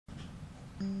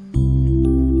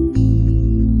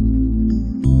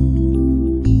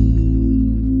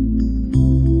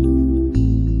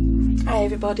Hi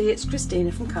everybody, it's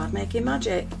Christina from Card Making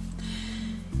Magic.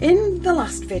 In the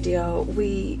last video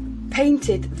we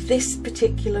painted this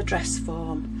particular dress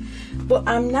form, but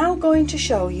I'm now going to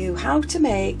show you how to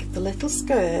make the little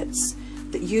skirts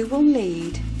that you will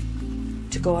need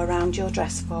to go around your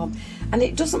dress form. And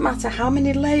it doesn't matter how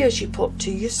many layers you put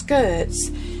to your skirts,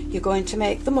 you're going to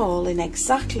make them all in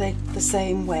exactly the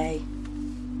same way.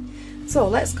 So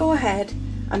let's go ahead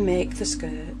and make the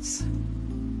skirts.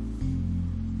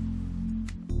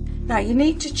 Now you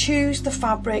need to choose the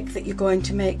fabric that you're going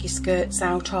to make your skirts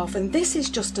out of, and this is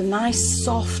just a nice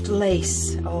soft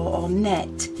lace or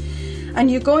net, and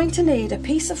you're going to need a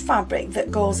piece of fabric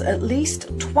that goes at least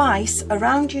twice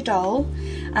around your doll,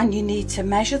 and you need to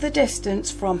measure the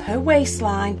distance from her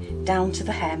waistline down to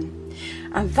the hem,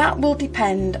 and that will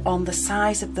depend on the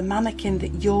size of the mannequin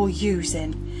that you're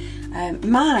using.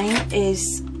 Mine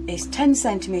is 10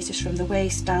 centimeters from the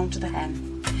waist down to the hem.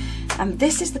 And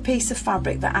this is the piece of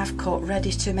fabric that I've cut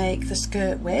ready to make the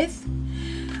skirt with,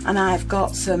 and I've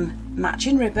got some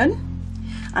matching ribbon,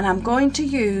 and I'm going to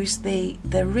use the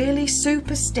really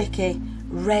super sticky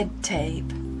red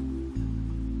tape.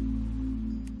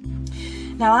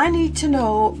 Now I need to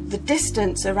know the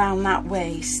distance around that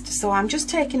waist, so I'm just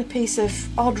taking a piece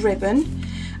of odd ribbon,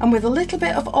 and with a little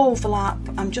bit of overlap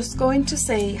I'm just going to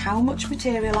see how much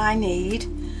material I need,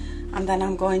 and then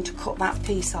I'm going to cut that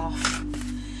piece off.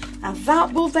 And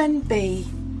that will then be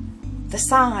the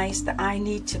size that I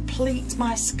need to pleat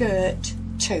my skirt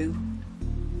to.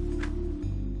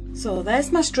 So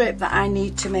there's my strip that I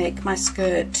need to make my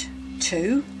skirt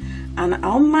to, and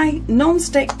on my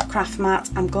non-stick craft mat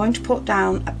I'm going to put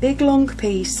down a big long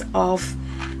piece of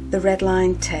the red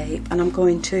line tape, and I'm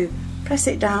going to press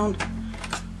it down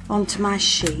onto my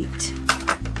sheet.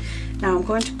 Now I'm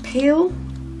going to peel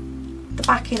the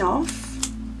backing off,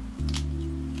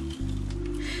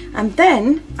 and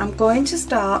then I'm going to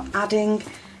start adding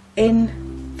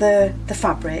in the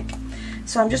fabric.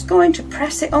 So I'm just going to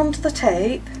press it onto the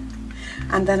tape,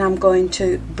 and then I'm going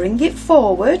to bring it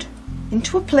forward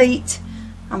into a pleat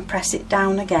and press it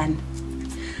down again,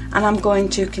 and I'm going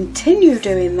to continue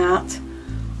doing that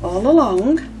all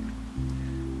along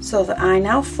so that I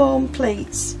now form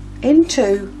pleats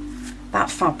into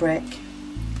that fabric,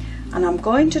 and I'm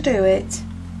going to do it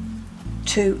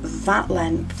to that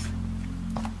length.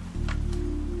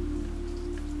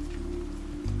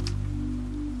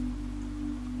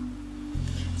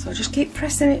 So just keep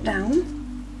pressing it down,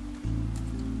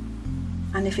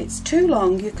 and if it's too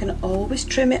long you can always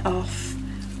trim it off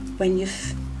when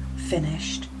you've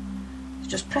finished. So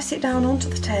just press it down onto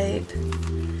the tape,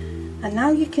 and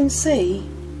now you can see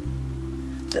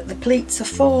that the pleats are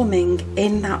forming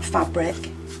in that fabric.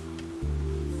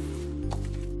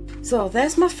 So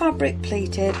there's my fabric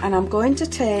pleated, and I'm going to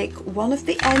take one of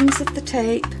the ends of the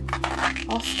tape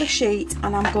off the sheet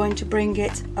and I'm going to bring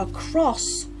it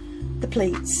across the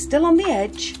pleats, still on the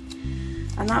edge,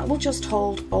 and that will just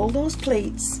hold all those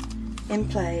pleats in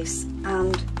place,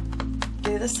 and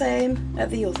do the same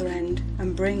at the other end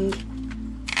and bring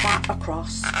that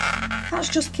across. That's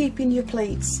just keeping your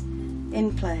pleats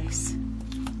in place.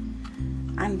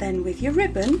 And then with your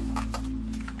ribbon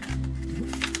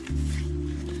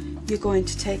you're going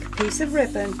to take a piece of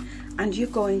ribbon and you're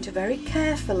going to very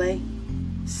carefully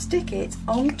stick it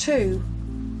onto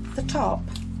the top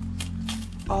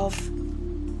of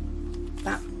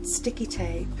that sticky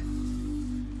tape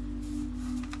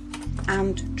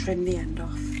and trim the end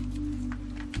off.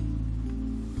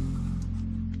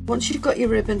 Once you've got your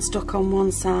ribbon stuck on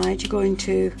one side, you're going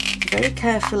to very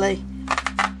carefully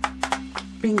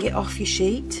bring it off your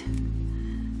sheet,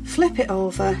 flip it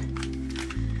over,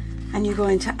 and you're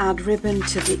going to add ribbon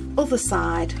to the other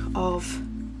side of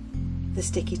the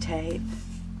sticky tape.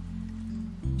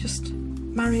 Just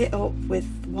marry it up with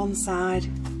one side,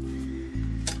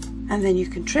 and then you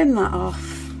can trim that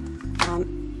off, and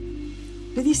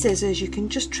with your scissors you can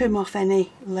just trim off any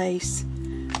lace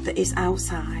that is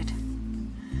outside.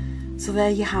 So there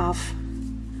you have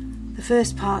the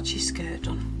first part of your skirt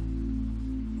done.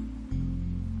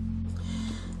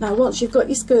 Now once you've got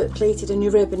your skirt pleated and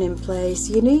your ribbon in place,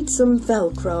 you need some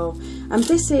Velcro, and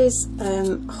this is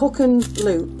hook and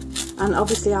loop, and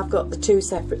obviously I've got the two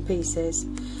separate pieces.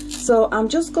 So I'm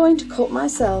just going to cut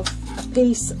myself a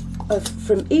piece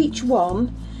from each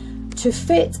one to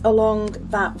fit along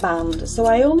that band, so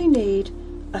I only need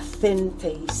a thin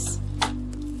piece.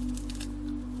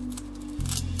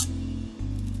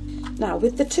 Now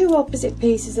with the two opposite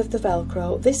pieces of the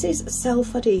Velcro, this is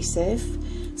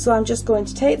self-adhesive, So I'm just going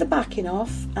to take the backing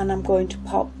off and I'm going to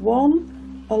pop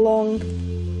one along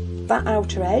that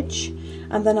outer edge,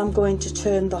 and then I'm going to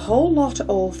turn the whole lot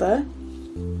over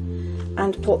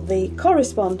and put the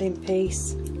corresponding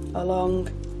piece along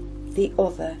the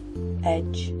other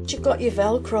edge. Once you've got your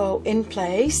Velcro in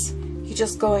place, you're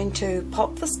just going to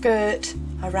pop the skirt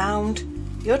around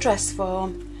your dress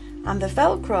form and the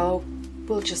Velcro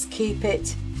will just keep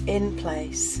it in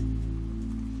place.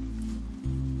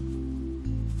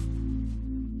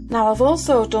 Now I've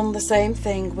also done the same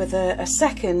thing with a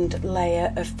second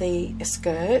layer of the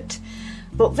skirt,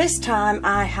 but this time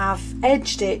I have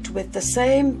edged it with the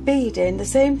same beading, the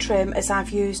same trim as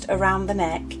I've used around the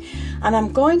neck, and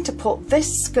I'm going to put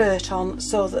this skirt on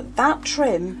so that that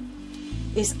trim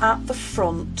is at the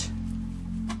front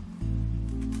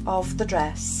of the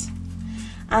dress.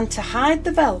 And to hide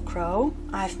the Velcro,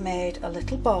 I've made a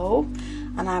little bow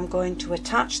and I'm going to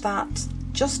attach that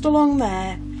just along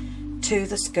there to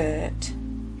the skirt.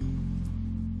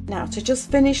 Now to just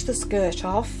finish the skirt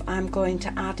off, I'm going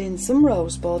to add in some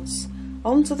rosebuds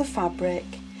onto the fabric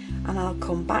and I'll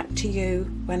come back to you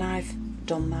when I've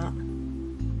done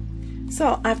that.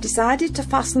 So I've decided to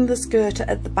fasten the skirt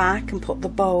at the back and put the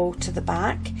bow to the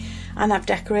back, and I've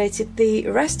decorated the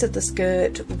rest of the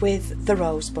skirt with the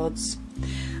rosebuds.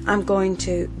 I'm going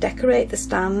to decorate the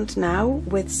stand now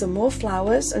with some more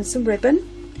flowers and some ribbon,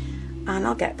 and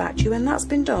I'll get back to you when that's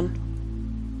been done.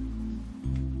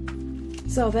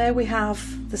 So there we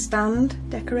have the stand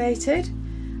decorated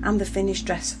and the finished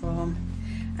dress form,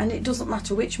 and it doesn't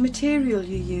matter which material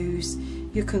you use,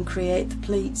 you can create the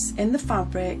pleats in the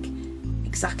fabric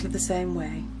exactly the same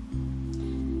way.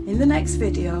 In the next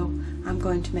video I'm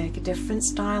going to make a different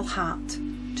style hat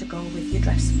to go with your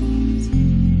dress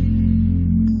forms.